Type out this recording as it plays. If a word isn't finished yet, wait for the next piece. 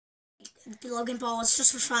Logan Paul. It's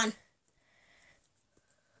just for fun.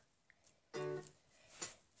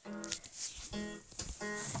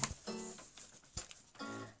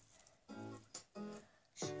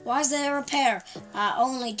 Why is there a pair? I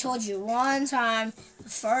only told you one time. The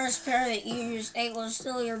first pair that you just ate was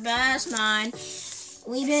still your best mine.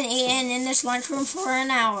 We've been eating in this lunchroom for an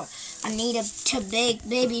hour. I need to bake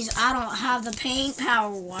babies. I don't have the paint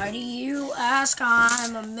power. Why do you ask?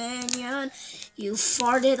 I'm a minion. You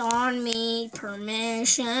farted on me.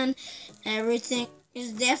 Permission. Everything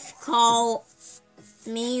is difficult.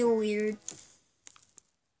 Me weird.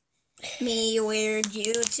 Me weird.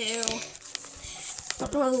 You too.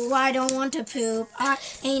 Oh, I don't want to poop. I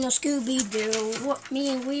ain't a Scooby-Doo. What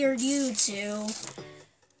me weird you too.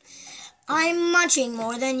 I'm munching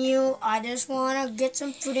more than you. I just want to get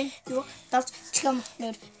some food in your mouth. Come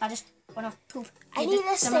mood. I just want to poop. I need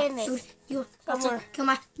to stay in food. You come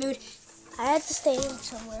on, mood. I had to stay in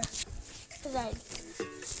somewhere.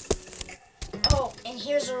 Oh, and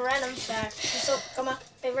here's a random fact. So, come on,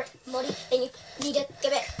 favorite Modi, and you need to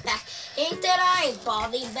give it back. Ain't that I ain't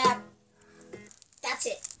baldy back. That's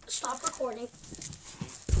it. Stop recording.